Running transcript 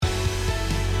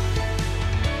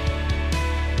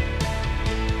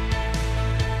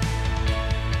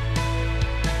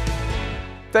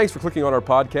Thanks for clicking on our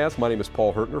podcast. My name is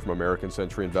Paul Hurtner from American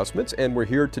Century Investments, and we're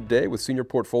here today with Senior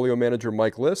Portfolio Manager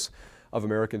Mike Liss of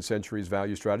American Century's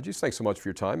Value Strategies. Thanks so much for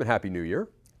your time and Happy New Year.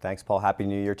 Thanks, Paul. Happy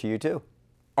New Year to you too.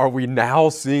 Are we now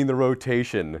seeing the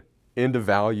rotation into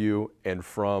value and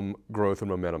from growth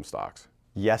and momentum stocks?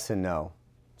 Yes and no.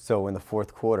 So in the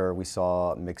fourth quarter, we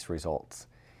saw mixed results.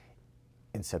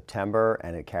 In September,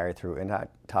 and it carried through into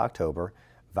October,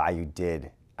 value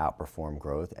did outperform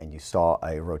growth, and you saw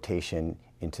a rotation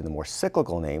into the more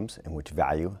cyclical names in which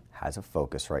value has a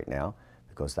focus right now,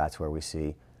 because that's where we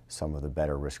see some of the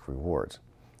better risk rewards.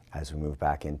 As we move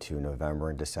back into November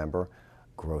and December,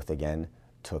 growth again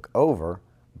took over,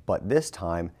 but this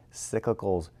time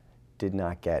cyclicals did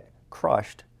not get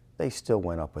crushed. They still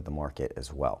went up with the market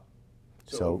as well.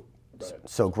 So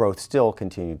growth still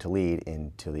continued to lead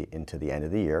into the end of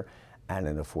the year and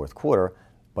in the fourth quarter,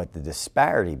 but the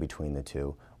disparity between the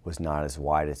two was not as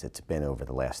wide as it's been over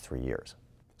the last 3 years.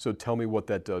 So tell me what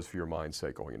that does for your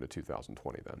mindset going into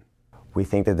 2020 then. We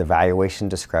think that the valuation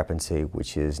discrepancy,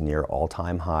 which is near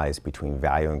all-time highs between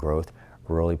value and growth,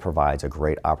 really provides a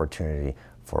great opportunity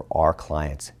for our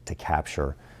clients to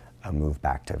capture a move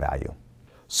back to value.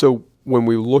 So when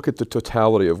we look at the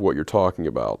totality of what you're talking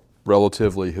about,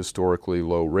 relatively historically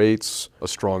low rates, a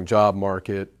strong job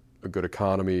market, a good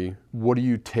economy, what do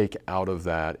you take out of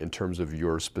that in terms of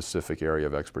your specific area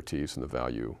of expertise in the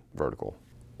value vertical?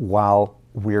 While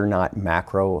we're not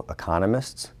macro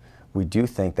economists, we do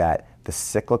think that the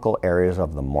cyclical areas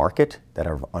of the market that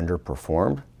have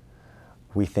underperformed,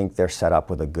 we think they're set up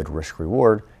with a good risk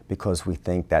reward because we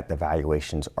think that the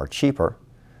valuations are cheaper.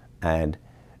 And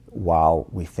while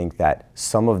we think that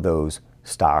some of those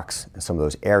stocks and some of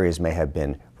those areas may have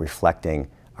been reflecting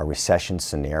a recession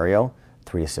scenario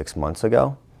 3 to 6 months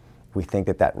ago, we think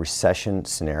that that recession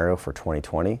scenario for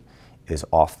 2020 is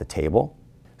off the table.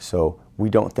 So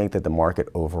we don't think that the market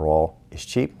overall is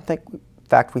cheap. In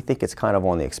fact, we think it's kind of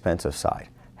on the expensive side.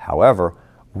 However,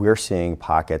 we're seeing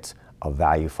pockets of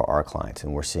value for our clients,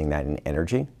 and we're seeing that in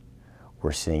energy.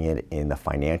 We're seeing it in the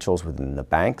financials within the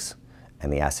banks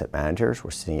and the asset managers. We're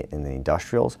seeing it in the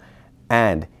industrials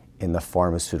and in the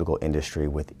pharmaceutical industry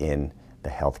within the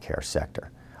healthcare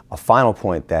sector. A final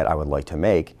point that I would like to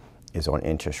make is on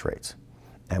interest rates.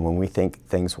 And when we think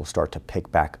things will start to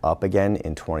pick back up again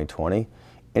in 2020,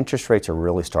 interest rates are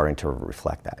really starting to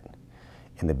reflect that.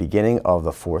 In the beginning of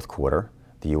the fourth quarter,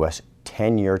 the U.S.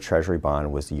 10-year Treasury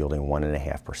bond was yielding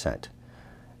 1.5%.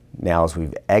 Now, as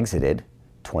we've exited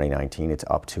 2019, it's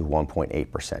up to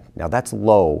 1.8%. Now, that's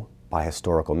low by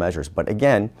historical measures, but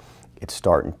again, it's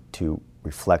starting to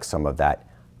reflect some of that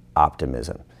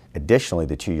optimism. Additionally,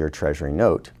 the 2-year Treasury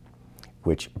note,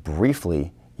 which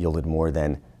briefly yielded more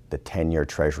than the 10-year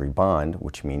Treasury bond,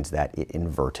 which means that it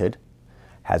inverted,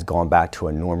 has gone back to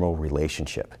a normal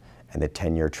relationship. And the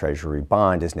 10-year Treasury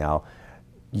bond is now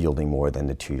yielding more than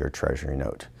the 2-year Treasury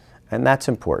note. And that's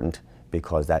important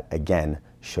because that, again,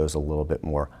 shows a little bit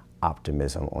more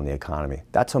optimism on the economy.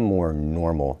 That's a more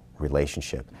normal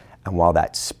relationship. And while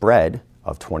that spread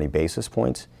of 20 basis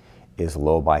points is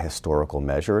low by historical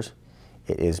measures,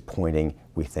 it is pointing,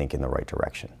 we think, in the right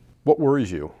direction. What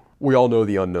worries you? We all know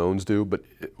the unknowns do, but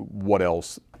what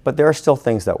else? But there are still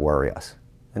things that worry us.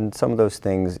 And some of those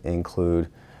things include,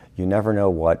 you never know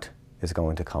what is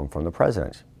going to come from the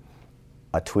president.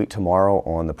 A tweet tomorrow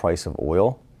on the price of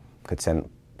oil could send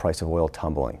price of oil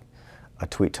tumbling. A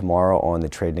tweet tomorrow on the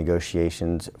trade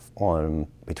negotiations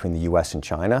between the U.S. and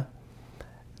China,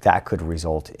 that could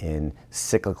result in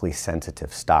cyclically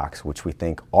sensitive stocks, which we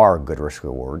think are good risk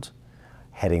rewards,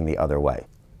 heading the other way.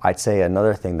 I'd say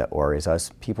another thing that worries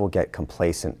us, people get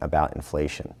complacent about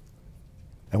inflation.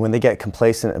 And when they get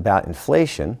complacent about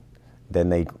inflation, then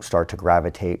they start to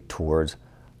gravitate towards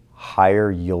higher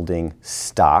yielding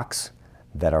stocks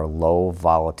that are low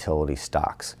volatility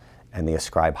stocks. And they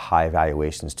ascribe high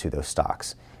valuations to those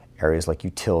stocks. Areas like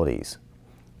utilities,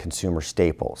 consumer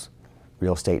staples,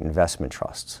 real estate investment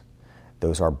trusts.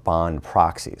 Those are bond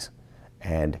proxies.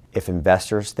 And if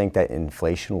investors think that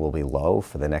inflation will be low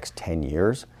for the next 10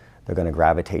 years, they're going to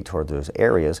gravitate toward those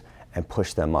areas and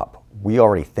push them up. We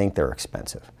already think they're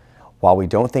expensive. While we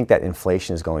don't think that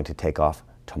inflation is going to take off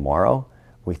tomorrow,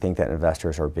 we think that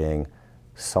investors are being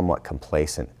somewhat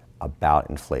complacent about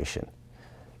inflation.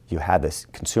 You had this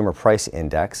consumer price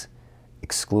index,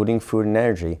 excluding food and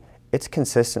energy, it's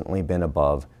consistently been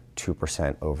above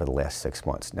 2% over the last 6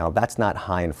 months. Now, that's not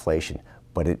high inflation,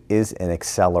 but it is an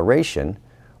acceleration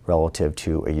relative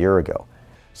to a year ago.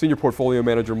 Senior Portfolio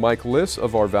Manager Mike Liss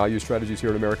of our Value Strategies here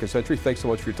at American Century. Thanks so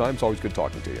much for your time. It's always good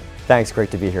talking to you. Thanks. Great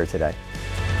to be here today.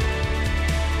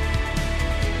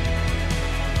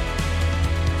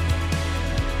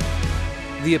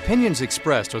 The opinions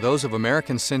expressed are those of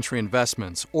American Century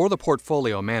Investments or the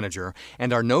portfolio manager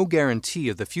and are no guarantee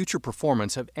of the future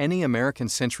performance of any American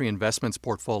Century Investments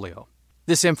portfolio.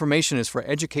 This information is for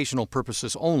educational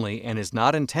purposes only and is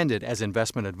not intended as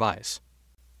investment advice.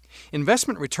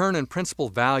 Investment return and principal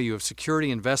value of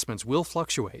security investments will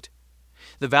fluctuate.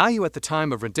 The value at the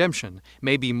time of redemption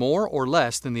may be more or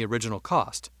less than the original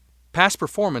cost. Past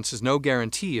performance is no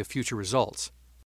guarantee of future results.